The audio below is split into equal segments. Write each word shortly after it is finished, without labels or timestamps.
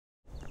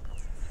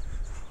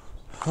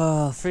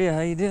Oh, Freya,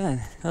 how you doing?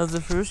 How's the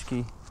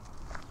fruski?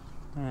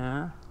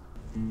 Yeah.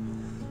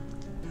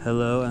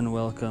 Hello and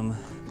welcome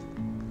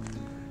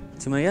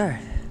to my yard.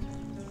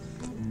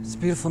 It's a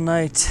beautiful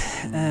night,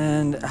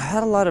 and I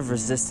had a lot of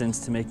resistance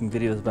to making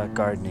videos about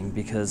gardening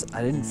because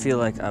I didn't feel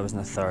like I was an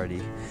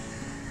authority.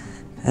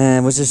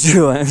 And which is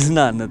true, I'm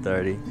not an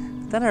authority.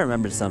 Then I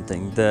remembered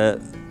something.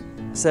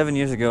 7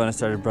 years ago when I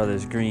started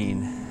Brothers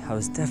Green, I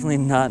was definitely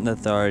not an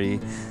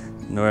authority,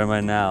 nor am I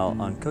now,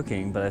 on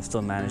cooking, but I've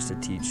still managed to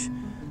teach,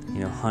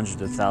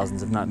 hundreds of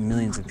thousands, if not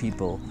millions of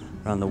people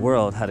around the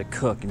world how to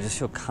cook and just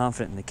feel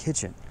confident in the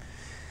kitchen.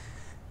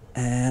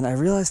 And I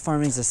realized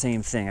farming's the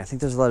same thing. I think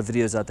there's a lot of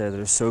videos out there that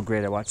are so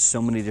great. I watch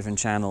so many different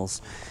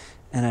channels,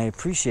 and I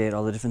appreciate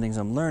all the different things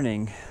I'm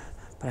learning,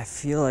 but I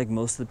feel like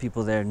most of the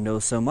people there know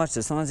so much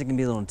that sometimes it can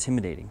be a little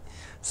intimidating.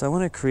 So I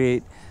want to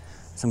create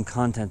some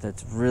content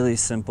that's really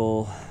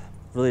simple,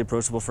 really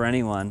approachable for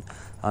anyone.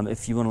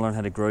 If you want to learn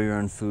how to grow your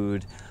own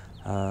food,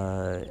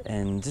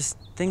 and just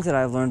things that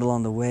I've learned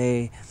along the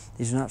way.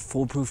 These are not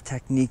foolproof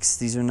techniques.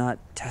 These are not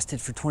tested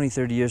for 20,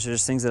 30 years. They're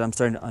just things that I'm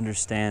starting to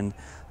understand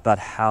about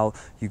how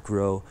you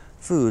grow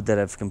food that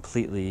have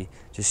completely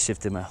just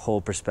shifted my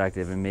whole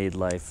perspective and made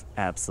life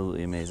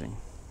absolutely amazing.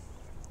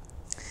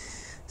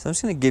 So I'm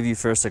just going to give you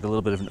first like a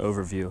little bit of an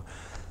overview.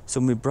 So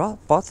when we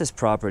bought this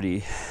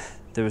property,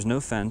 there was no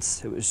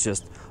fence. It was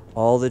just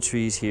all the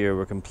trees here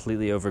were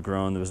completely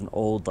overgrown. There was an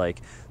old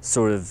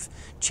sort of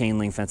chain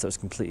link fence that was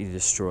completely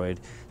destroyed.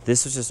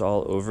 This was just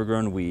all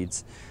overgrown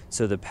weeds.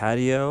 So the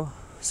patio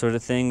sort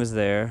of thing was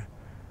there.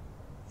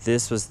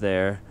 This was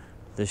there.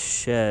 The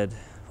shed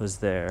was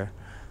there.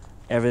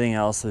 Everything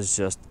else was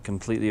just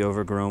completely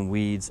overgrown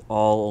weeds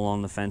all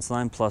along the fence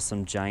line, plus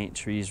some giant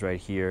trees right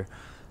here.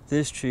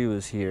 This tree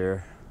was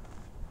here.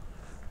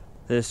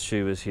 This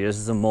tree was here. This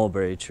is a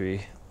mulberry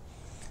tree.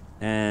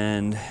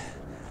 And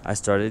I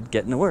started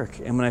getting to work.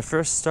 And when I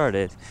first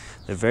started,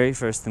 the very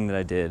first thing that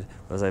I did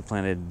was I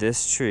planted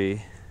this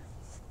tree.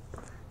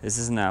 This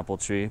is an apple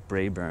tree,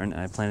 Braeburn, and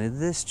I planted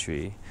this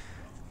tree,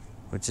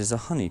 which is a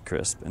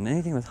Honeycrisp. And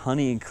anything with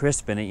honey and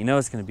crisp in it, you know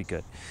it's going to be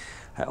good.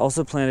 I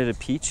also planted a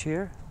peach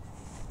here.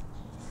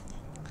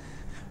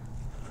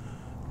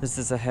 This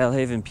is a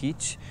Halehaven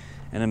peach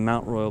and a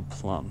Mount Royal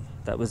plum.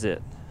 That was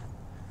it.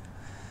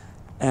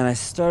 And I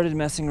started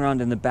messing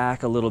around in the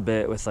back a little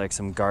bit with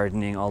some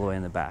gardening all the way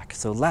in the back.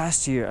 So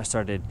last year I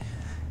started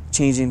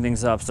changing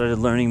things up, started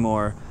learning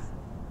more.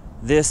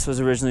 This was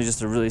originally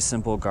just a really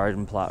simple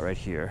garden plot right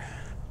here.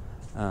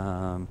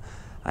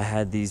 I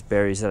had these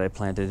berries that I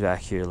planted back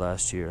here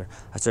last year.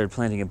 I started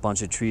planting a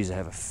bunch of trees. I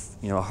have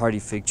a hardy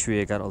fig tree.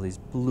 I got all these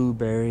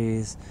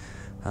blueberries,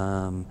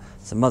 some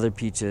other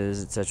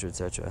peaches, etc.,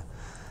 etc.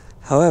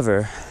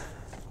 However,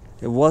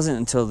 it wasn't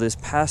until this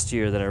past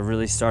year that I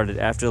really started,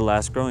 after the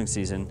last growing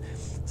season,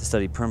 to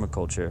study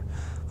permaculture,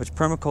 which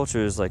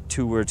permaculture is like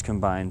two words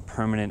combined,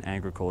 permanent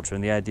agriculture,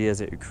 and the idea is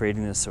that you're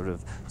creating this sort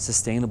of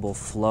sustainable,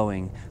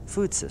 flowing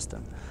food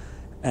system.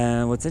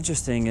 And what's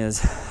interesting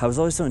is I was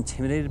always so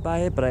intimidated by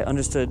it, but I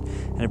understood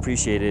and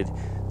appreciated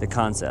the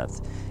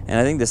concept. And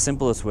I think the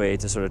simplest way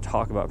to sort of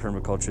talk about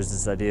permaculture is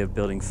this idea of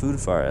building food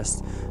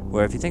forests,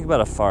 where if you think about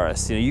a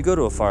forest, you go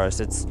to a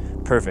forest, it's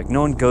perfect.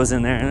 No one goes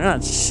in there and they're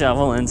not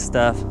shoveling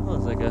stuff. Oh,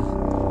 it's like a,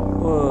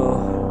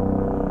 whoa.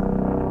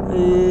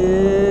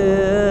 Yeah.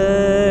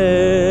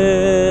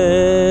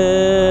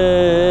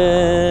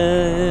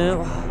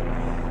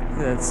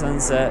 Look at that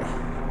sunset.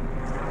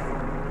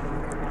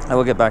 I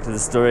will get back to the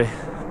story.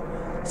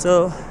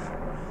 So,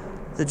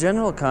 the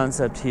general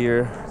concept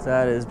here,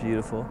 that is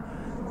beautiful.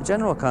 The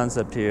general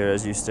concept here,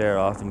 as you stare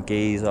off and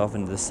gaze off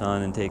into the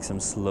sun and take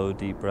some slow,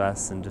 deep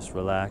breaths and just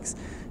relax,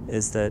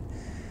 is that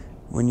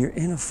when you're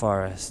in a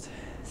forest,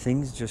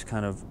 things just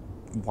kind of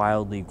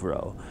wildly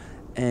grow.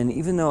 And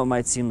even though it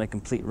might seem like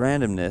complete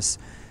randomness,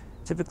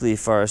 typically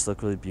forests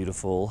look really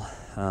beautiful.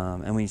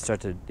 And when you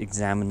start to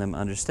examine them,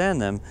 understand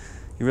them,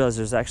 you realize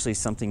there's actually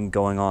something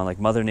going on. Like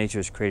Mother Nature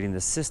is creating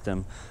this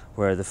system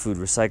where the food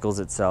recycles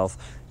itself.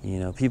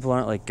 People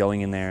aren't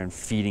going in there and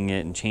feeding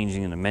it and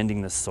changing and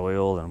amending the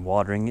soil and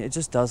watering it. It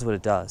just does what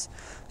it does.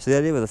 So the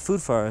idea with a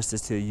food forest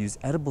is to use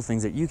edible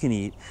things that you can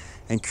eat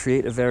and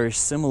create a very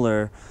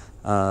similar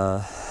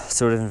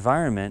sort of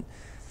environment.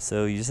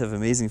 So you just have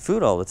amazing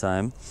food all the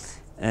time.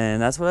 And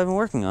that's what I've been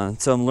working on.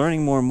 So I'm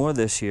learning more and more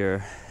this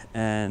year,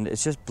 and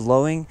it's just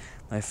blowing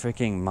my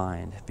freaking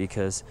mind,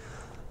 because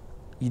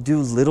you do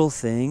little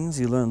things,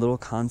 you learn little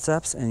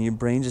concepts, and your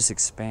brain just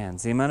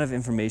expands. The amount of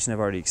information I've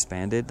already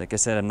expanded, like I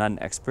said, I'm not an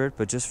expert,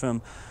 but just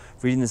from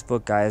reading this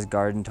book, Gaia's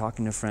Garden,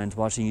 talking to friends,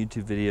 watching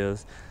YouTube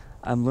videos,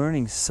 I'm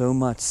learning so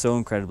much, so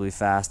incredibly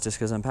fast, just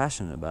because I'm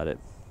passionate about it.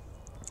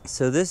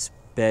 So this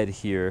bed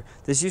here,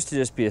 this used to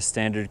just be a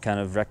standard kind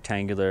of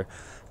rectangular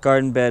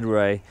garden bed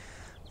where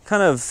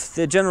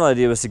the general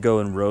idea was to go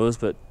in rows,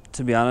 but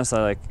to be honest,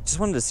 I just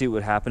wanted to see what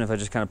would happen if I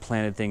just kind of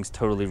planted things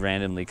totally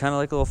randomly, kind of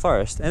like a little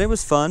forest. And it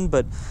was fun,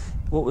 but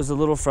what was a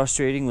little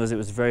frustrating was it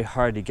was very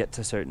hard to get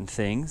to certain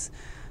things.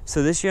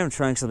 So this year I'm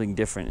trying something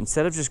different.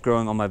 Instead of just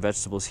growing all my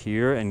vegetables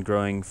here and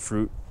growing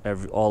fruit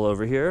all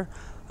over here,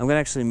 I'm gonna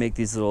actually make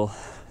these little,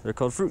 they're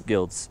called fruit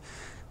guilds.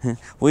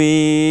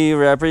 We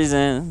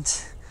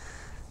represent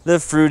the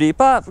Fruity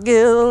Pop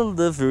Guild,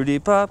 the Fruity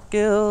Pop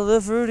Guild,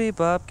 the Fruity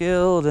Pop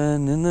Guild,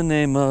 and in the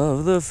name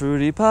of the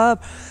Fruity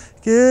Pop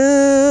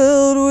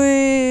Guild,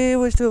 we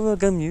wish to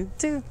welcome you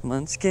to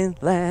Munchkin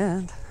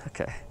Land.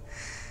 Okay,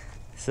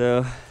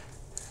 so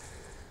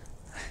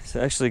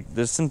actually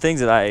there's some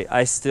things that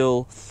I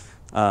still,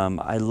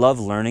 I love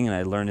learning and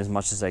I learn as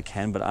much as I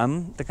can, but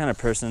I'm the kind of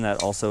person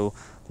that also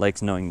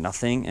likes knowing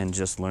nothing and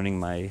just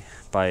learning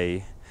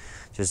by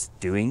just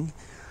doing.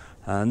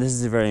 And this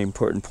is a very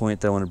important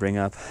point that I want to bring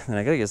up. And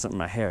I gotta get something in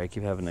my hair. I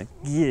keep having to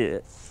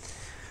get.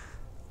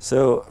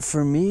 So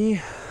for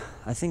me,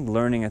 I think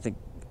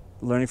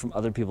learning from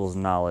other people's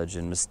knowledge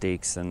and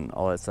mistakes and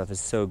all that stuff is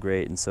so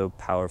great and so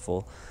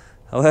powerful.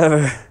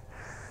 However,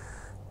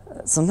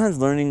 sometimes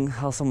learning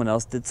how someone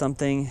else did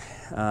something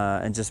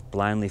and just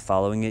blindly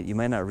following it, you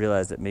might not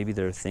realize that maybe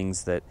there are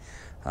things that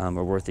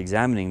are worth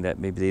examining that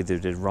maybe they either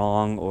did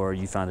wrong or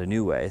you found a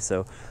new way.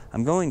 So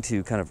I'm going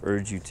to kind of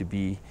urge you to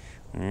be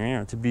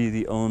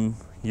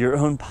your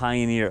own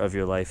pioneer of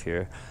your life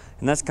here.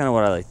 And that's kind of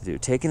what I like to do,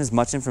 taking as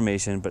much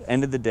information, but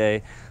end of the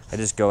day, I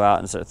just go out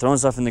and start throwing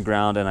stuff in the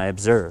ground and I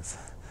observe.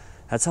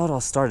 That's how it all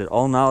started.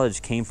 All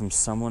knowledge came from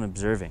someone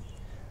observing.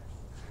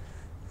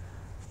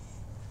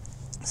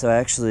 So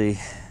actually,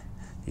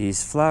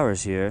 these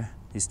flowers here,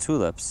 these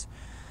tulips,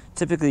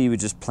 typically you would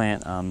just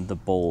plant the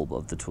bulb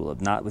of the tulip,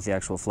 not with the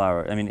actual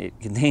flower. I mean, it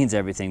contains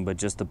everything, but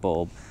just the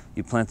bulb.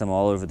 You plant them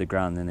all over the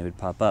ground and then they would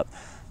pop up.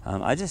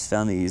 I just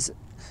found these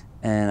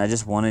and I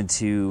just wanted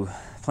to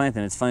plant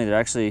them. It's funny, they're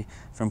actually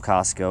from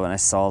Costco and I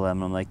saw them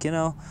and I'm like, you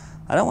know,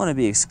 I don't want to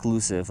be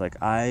exclusive.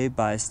 Like I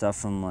buy stuff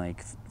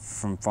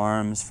from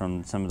farms,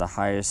 from some of the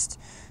highest,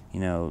 you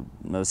know,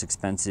 most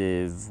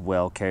expensive,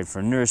 well cared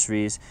for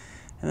nurseries.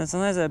 And then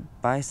sometimes I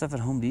buy stuff at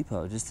Home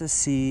Depot just to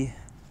see,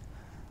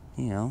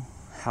 you know,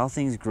 how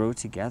things grow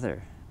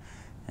together.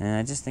 And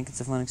I just think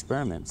it's a fun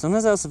experiment.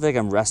 Sometimes I also feel like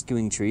I'm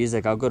rescuing trees.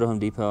 Like I'll go to Home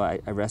Depot, I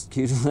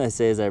rescued, what I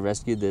say is I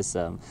rescued this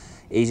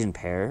Asian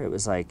pear. It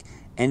was like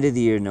end of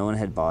the year, no one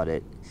had bought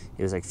it.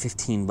 It was like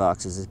 $15.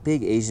 It was this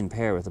big Asian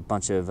pear with a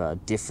bunch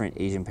of different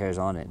Asian pears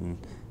on it. And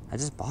I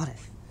just bought it.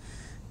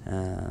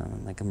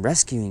 Like I'm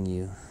rescuing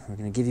you. We're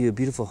gonna give you a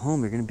beautiful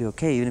home. You're gonna be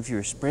okay. Even if you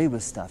were sprayed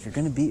with stuff, you're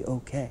gonna be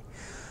okay.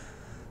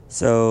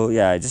 So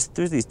yeah, I just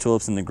threw these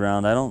tulips in the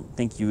ground. I don't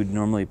think you would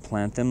normally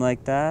plant them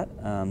like that.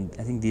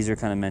 I think these are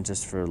kind of meant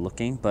just for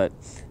looking, but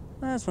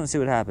I just want to see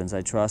what happens.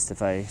 I trust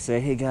if I say,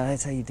 hey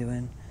guys, how you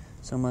doing?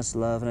 So much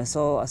love. And I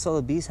saw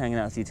the bees hanging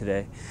out with you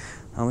today,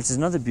 which is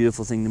another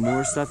beautiful thing. The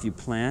more stuff you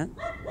plant,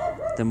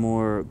 the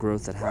more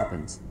growth that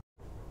happens.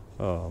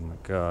 Oh my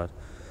God.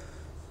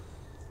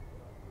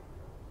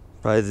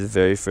 Probably the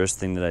very first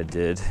thing that I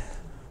did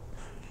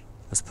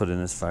was put in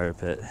this fire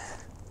pit.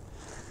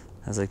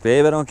 I was like,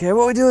 babe, I don't care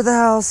what we do with the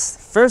house.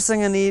 First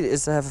thing I need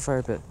is to have a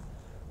fire pit.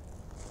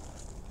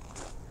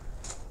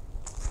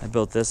 I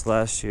built this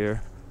last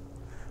year.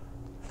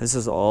 This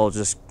is all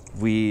just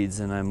weeds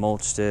and I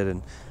mulched it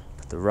and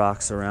put the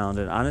rocks around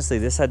it. Honestly,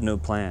 this had no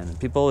plan.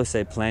 People always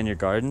say plan your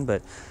garden,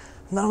 but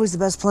I'm not always the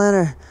best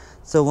planner.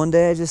 So one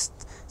day I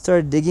just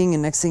started digging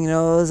and next thing you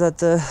know, I was at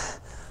the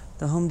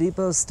Home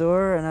Depot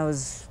store and I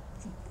was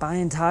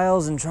buying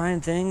tiles and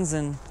trying things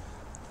and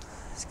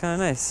it's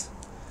kind of nice.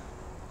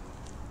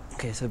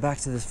 Okay, so back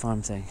to this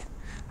farm thing.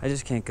 I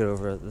just can't get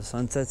over it. The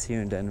sunsets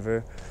here in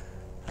Denver.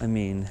 I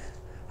mean,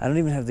 I don't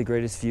even have the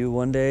greatest view.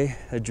 One day,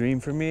 a dream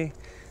for me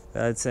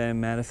that I'd say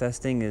I'm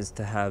manifesting is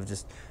to have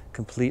just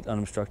complete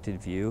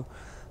unobstructed view.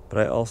 But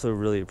I also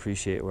really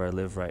appreciate where I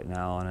live right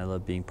now and I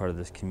love being part of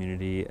this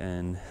community.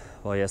 And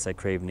while yes, I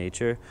crave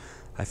nature,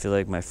 I feel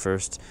like my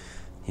first,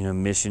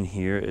 mission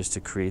here is to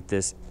create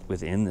this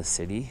within the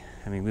city.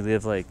 I mean,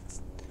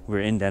 we're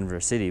in Denver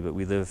City, but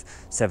we live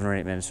 7 or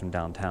 8 minutes from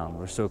downtown.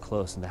 We're so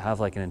close, and to have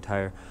like an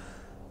entire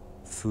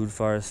food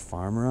forest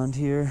farm around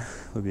here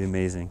would be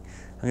amazing.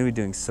 I'm gonna be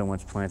doing so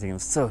much planting. I'm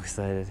so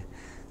excited.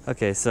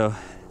 Okay, so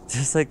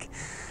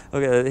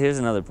here's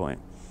another point.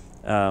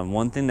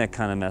 One thing that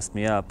kind of messed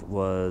me up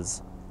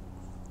was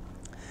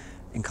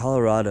in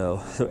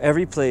Colorado. So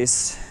every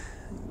place,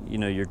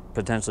 you're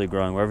potentially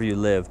growing, wherever you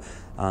live,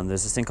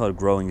 there's this thing called a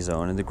growing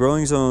zone, and the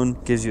growing zone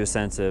gives you a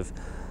sense of,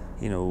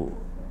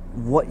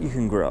 what you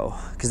can grow.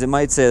 Because it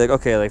might say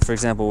for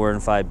example, we're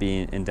in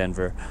 5B in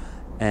Denver,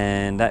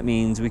 and that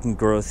means we can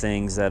grow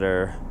things that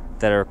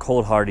are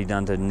cold hardy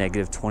down to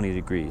 -20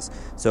 degrees.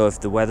 So if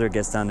the weather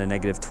gets down to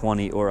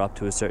 -20 or up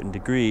to a certain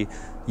degree,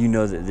 you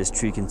know that this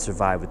tree can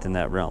survive within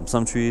that realm.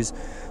 Some trees,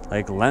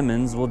 like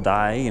lemons, will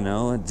die,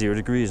 at 0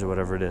 degrees or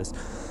whatever it is.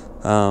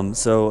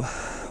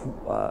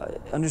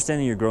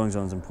 Understanding your growing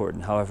zone is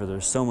important. However,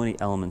 there's so many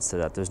elements to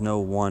that. There's no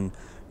one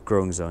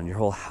growing zone. Your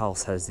whole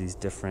house has these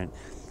different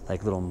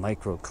little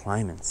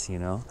microclimates,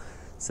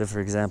 So for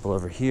example,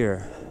 over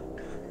here,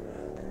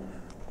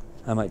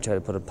 I might try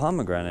to put a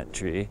pomegranate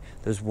tree.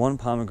 There's one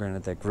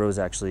pomegranate that grows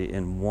actually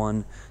in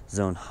one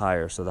zone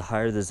higher. So the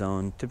higher the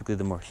zone, typically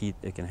the more heat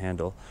it can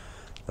handle.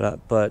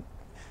 But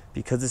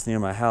because it's near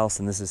my house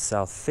and this is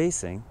south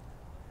facing,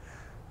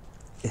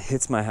 it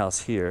hits my house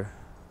here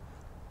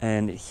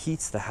and it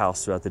heats the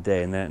house throughout the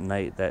day. And then at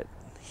night that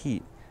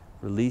heat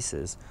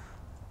releases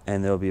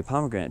and there'll be a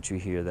pomegranate tree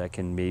here that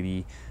can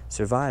maybe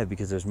survive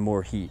because there's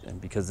more heat and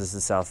because this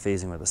is south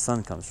facing where the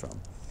sun comes from.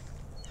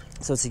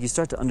 So it's like you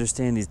start to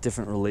understand these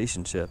different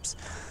relationships.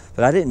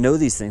 But I didn't know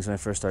these things when I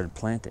first started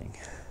planting.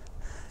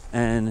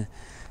 And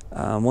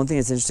one thing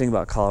that's interesting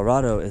about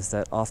Colorado is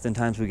that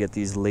oftentimes we get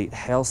these late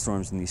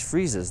hailstorms and these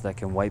freezes that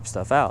can wipe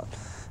stuff out.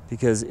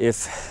 Because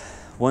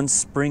if once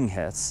spring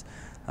hits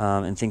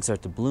and things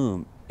start to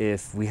bloom,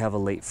 if we have a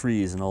late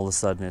freeze and all of a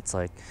sudden it's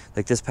like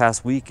this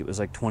past week it was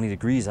like 20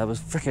 degrees, I was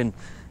freaking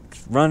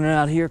running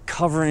out here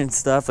covering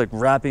stuff, like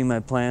wrapping my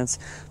plants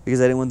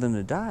because I didn't want them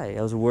to die.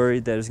 I was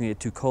worried that it was going to get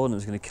too cold and it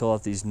was going to kill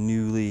off these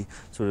newly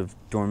sort of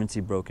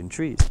dormancy broken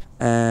trees.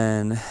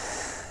 And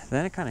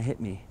then it kind of hit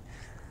me.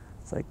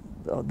 It's like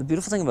the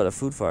beautiful thing about a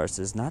food forest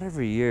is not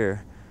every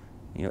year,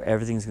 you know,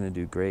 everything's going to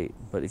do great.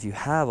 But if you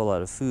have a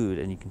lot of food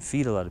and you can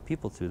feed a lot of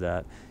people through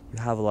that, you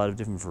have a lot of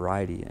different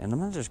variety. And I'm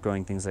not just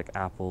growing things like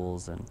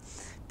apples and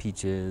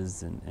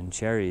peaches and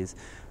cherries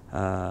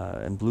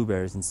and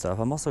blueberries and stuff.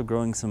 I'm also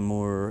growing some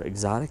more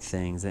exotic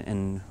things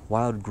and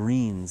wild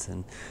greens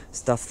and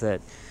stuff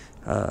that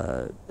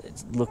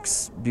it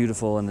looks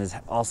beautiful and is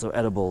also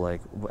edible,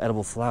 like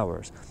edible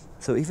flowers.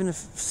 So even if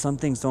some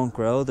things don't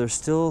grow, they're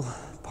still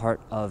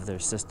part of their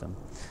system.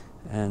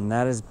 And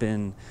that has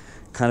been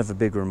kind of a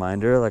big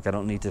reminder, like I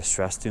don't need to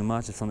stress too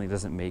much. If something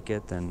doesn't make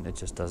it, then it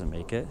just doesn't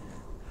make it.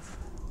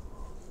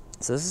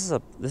 So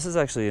this is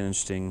actually an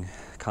interesting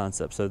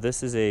concept. So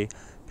this is a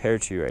pear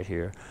tree right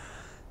here.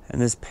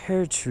 And this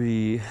pear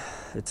tree,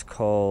 it's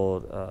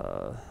called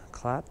Alberta.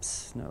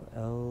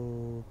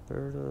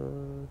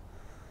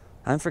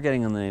 I'm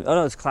forgetting on the name. Oh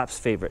no, it's Clapp's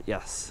Favorite.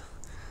 Yes.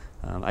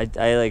 I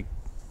like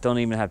don't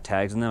even have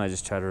tags on them. I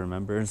just try to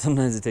remember, and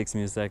sometimes it takes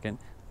me a second.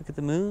 Look at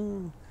the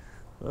moon.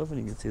 I love when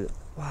you can see that.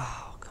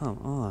 Wow, come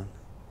on.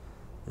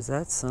 Is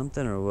that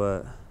something or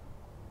what?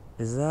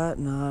 Is that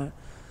not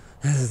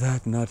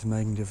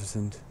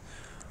magnificent?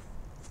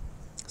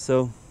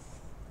 So,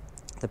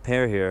 the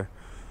pear here.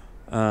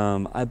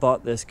 I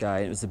bought this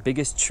guy. It was the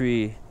biggest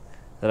tree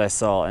that I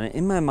saw, and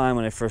in my mind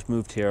when I first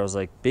moved here I was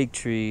like, big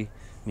tree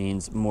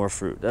means more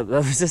fruit. That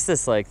was just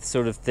this like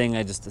sort of thing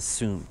I just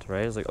assumed,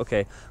 right? I was like,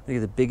 okay, I'm gonna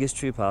get the biggest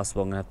tree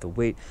possible, I'm gonna have to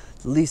wait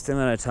the least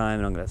amount of time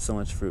and I'm gonna have so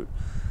much fruit.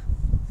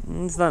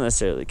 It's not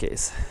necessarily the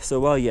case. So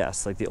while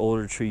yes, like the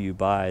older tree you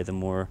buy, the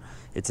more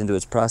it's into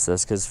its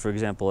process, because for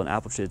example an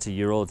apple tree that's a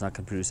year old, it's not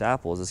going to produce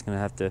apples. It's going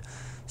to have to,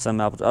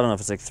 some apples, I don't know if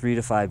it's like 3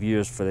 to 5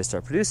 years before they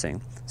start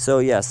producing. So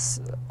yes,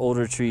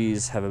 older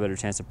trees have a better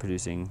chance of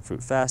producing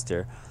fruit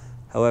faster.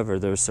 However,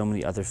 there are so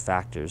many other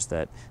factors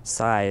that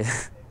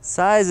size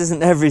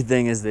isn't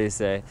everything, as they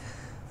say.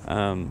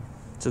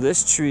 So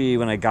this tree,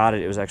 when I got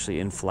it, it was actually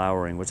in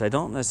flowering, which I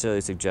don't necessarily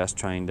suggest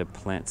trying to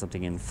plant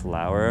something in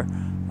flower.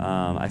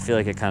 I feel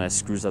like it kind of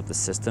screws up the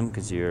system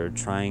because you're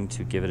trying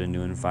to give it a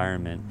new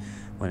environment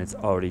when it's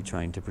already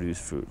trying to produce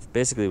fruit.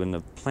 Basically, when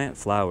the plant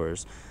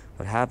flowers,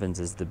 what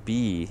happens is the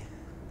bee...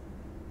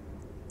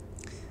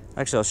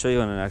 Actually, I'll show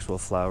you on an actual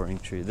flowering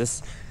tree.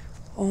 This...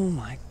 Oh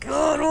my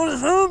God, what is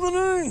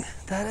happening?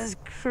 That is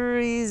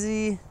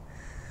crazy.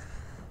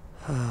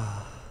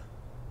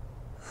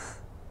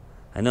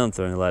 I know I'm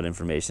throwing a lot of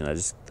information.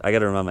 I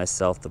gotta remind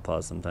myself to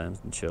pause sometimes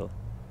and chill.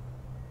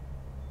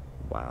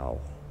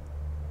 Wow.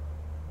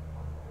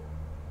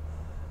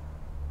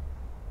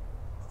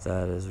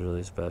 That is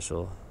really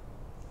special.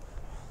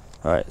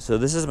 Alright, so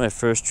this is my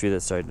first tree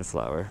that's starting to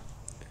flower.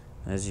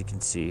 As you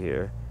can see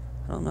here,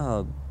 I don't know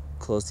how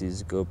close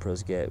these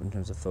GoPros get in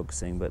terms of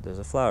focusing, but there's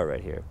a flower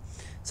right here.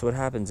 So what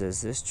happens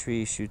is this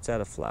tree shoots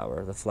out a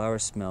flower. The flower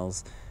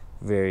smells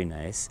very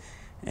nice.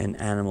 And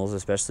animals,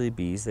 especially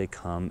bees, they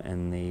come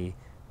and they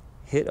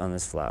hit on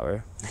this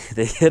flower.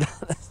 They hit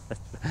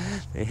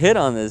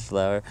on this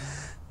flower.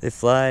 They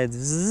fly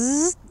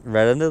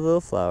right under the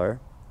little flower.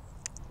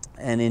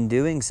 And in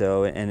doing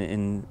so,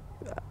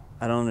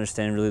 I don't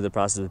understand really the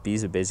process with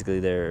bees, but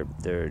basically they're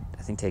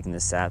I think taking the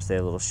saps. They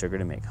have a little sugar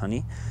to make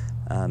honey.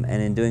 And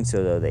in doing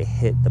so, though, they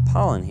hit the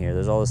pollen here.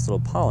 There's all this little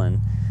pollen,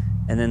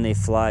 and then they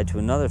fly to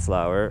another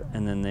flower,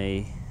 and then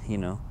they,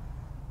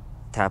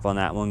 tap on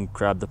that one,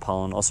 grab the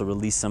pollen, also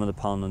release some of the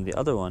pollen on the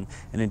other one,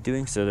 and in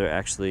doing so they're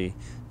actually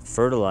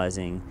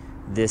fertilizing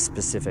this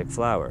specific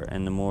flower,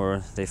 and the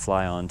more they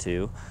fly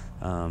onto,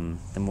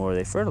 the more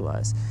they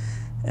fertilize.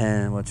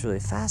 And what's really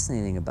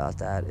fascinating about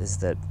that is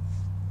that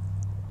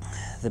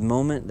the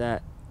moment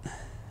that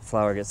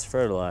flower gets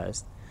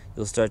fertilized,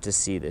 you'll start to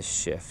see this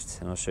shift,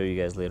 and I'll show you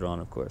guys later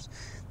on, of course,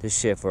 this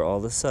shift where all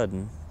of a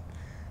sudden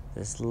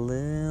this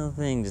little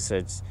thing just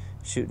starts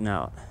shooting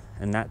out,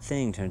 and that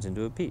thing turns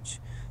into a peach.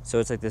 So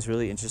it's like this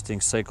really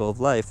interesting cycle of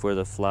life where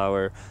the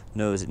flower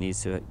knows it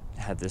needs to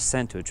have this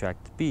scent to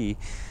attract the bee,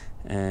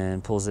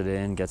 and pulls it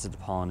in, gets it to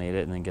pollinate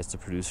it, and then gets to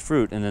produce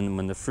fruit. And then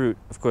when the fruit,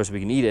 of course we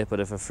can eat it, but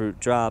if a fruit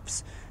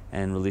drops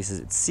and releases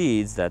its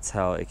seeds, that's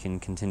how it can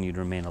continue to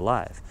remain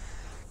alive.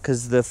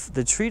 Because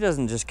the tree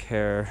doesn't just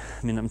care.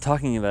 I mean, I'm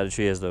talking about a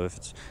tree as though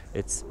if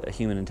it's a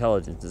human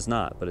intelligence. It's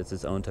not, but it's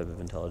its own type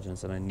of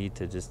intelligence. And I need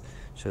to just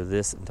show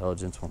this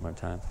intelligence one more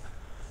time.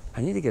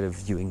 I need to get a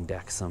viewing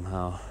deck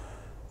somehow.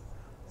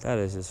 That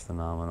is just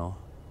phenomenal.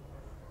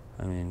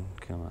 I mean,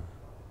 come on.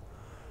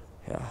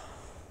 Yeah.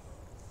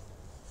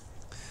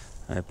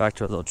 All right, back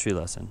to our little tree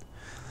lesson.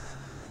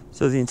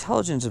 So the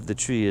intelligence of the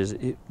tree is,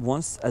 it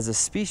wants, as a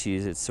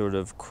species, it sort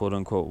of quote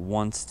unquote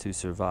wants to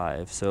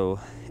survive. So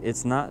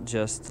it's not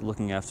just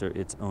looking after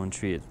its own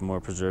tree, it's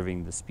more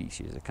preserving the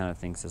species. It kind of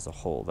thinks as a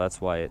whole.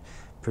 That's why it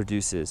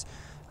produces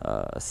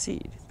a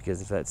seed, because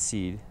if that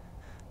seed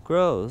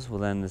grows, well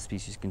then the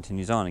species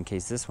continues on in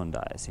case this one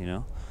dies, you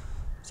know?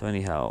 So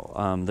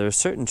anyhow, there are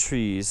certain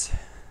trees,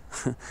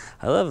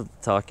 I love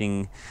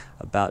talking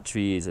about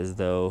trees as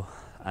though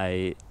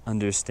I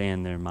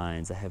understand their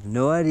minds. I have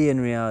no idea in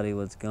reality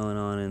what's going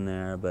on in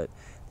there, but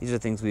these are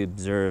things we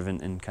observe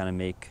and kind of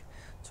make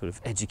sort of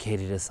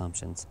educated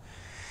assumptions.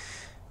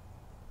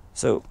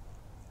 So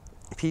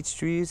peach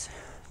trees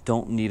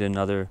don't need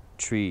another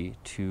tree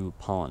to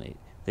pollinate.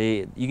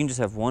 You can just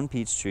have one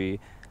peach tree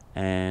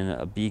and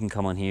a bee can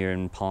come on here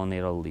and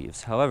pollinate all the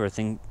leaves. However,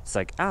 things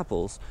like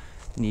apples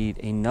need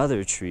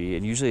another tree,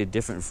 and usually a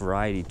different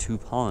variety, to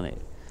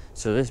pollinate.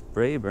 So this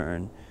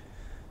Braeburn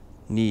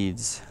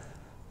needs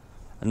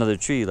another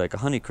tree like a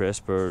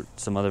Honeycrisp or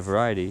some other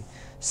variety,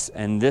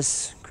 and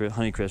this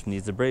Honeycrisp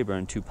needs the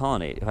Braeburn to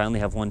pollinate. If I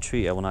only have one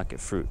tree, I will not get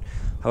fruit.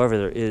 However,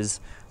 there is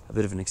a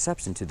bit of an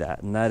exception to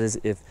that, and that is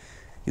if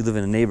you live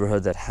in a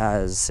neighborhood that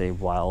has, say,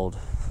 wild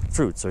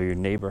fruits, or your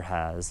neighbor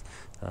has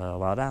a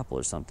wild apple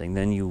or something,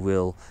 then you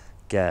will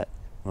get,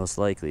 most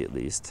likely at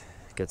least,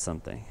 get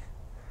something.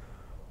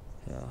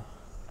 Yeah.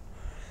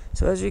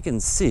 So as you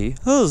can see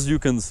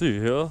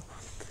here,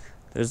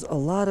 there's a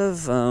lot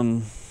of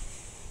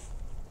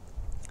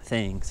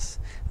things.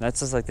 That's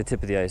just like the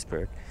tip of the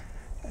iceberg.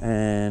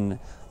 And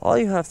all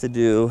you have to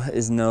do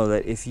is know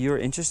that if you're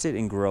interested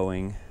in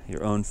growing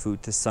your own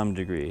food to some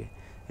degree,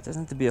 it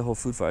doesn't have to be a whole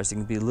food forest. It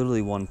can be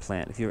literally one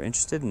plant. If you're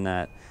interested in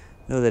that,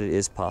 know that it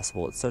is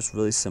possible. It starts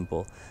really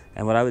simple.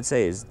 And what I would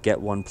say is get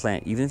one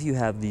plant. Even if you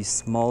have the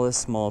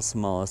smallest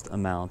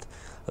amount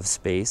of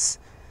space,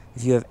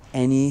 if you have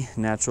any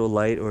natural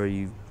light, or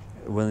you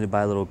are willing to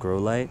buy a little grow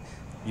light,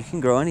 you can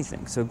grow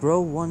anything. So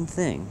grow one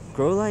thing.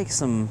 Grow like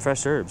some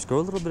fresh herbs. Grow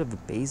a little bit of a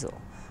basil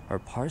or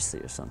parsley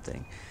or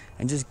something.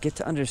 And just get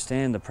to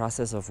understand the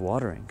process of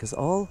watering. Because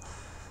all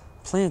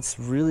plants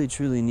really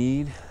truly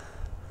need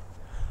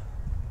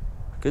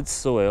good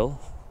soil,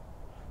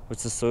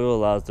 which the soil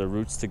allows their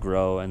roots to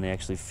grow, and they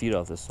actually feed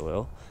off the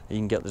soil. And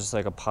you can get just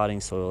like a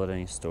potting soil at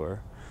any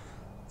store.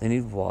 They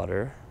need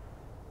water.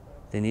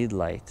 They need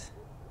light.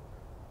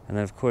 And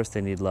then of course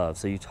they need love.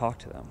 So you talk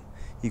to them.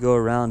 You go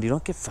around, you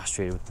don't get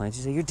frustrated with plants.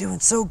 You say, you're doing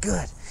so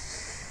good.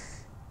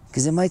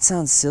 Because it might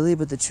sound silly,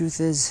 but the truth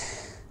is,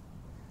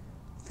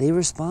 they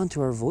respond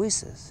to our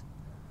voices.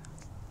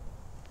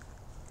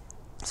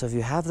 So if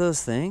you have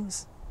those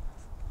things,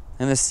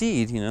 and a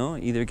seed, you know,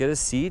 either get a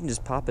seed and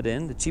just pop it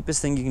in. The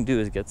cheapest thing you can do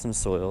is get some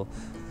soil,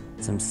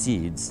 some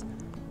seeds,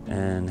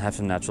 and have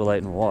some natural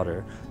light and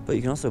water. But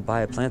you can also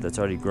buy a plant that's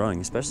already growing,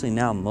 especially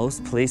now.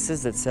 Most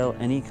places that sell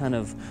any kind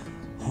of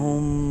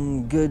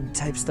home good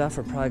type stuff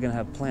are probably gonna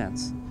have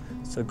plants.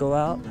 So go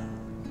out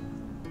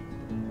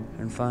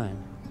and find.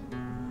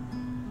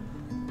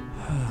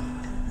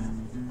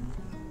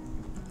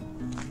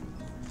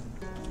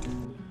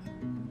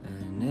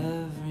 And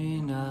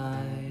every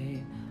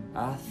night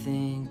I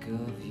think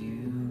of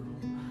you.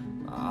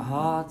 My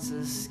heart's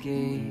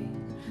escape.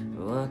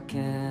 What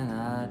can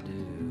I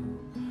do?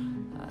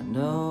 I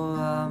know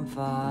I'm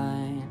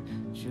fine,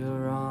 but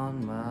you're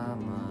on my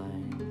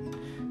mind.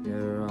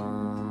 You're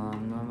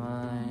on my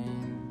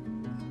mind.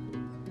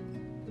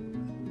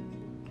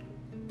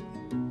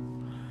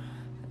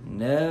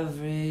 And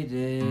every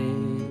day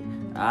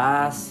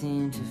I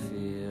seem to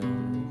feel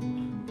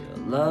your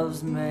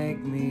loves make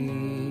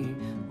me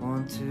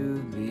want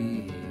to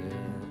be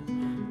here.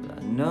 But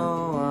I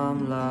know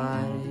I'm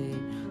light,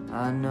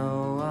 I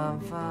know I'm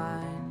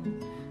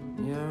fine.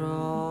 You're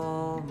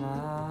all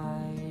mine.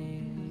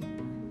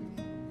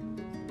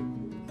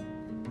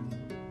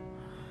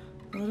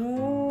 But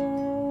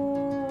oh,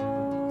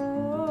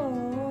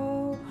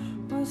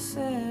 we're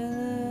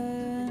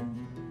sailing,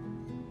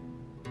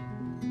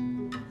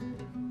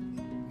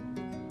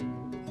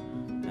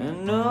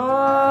 and no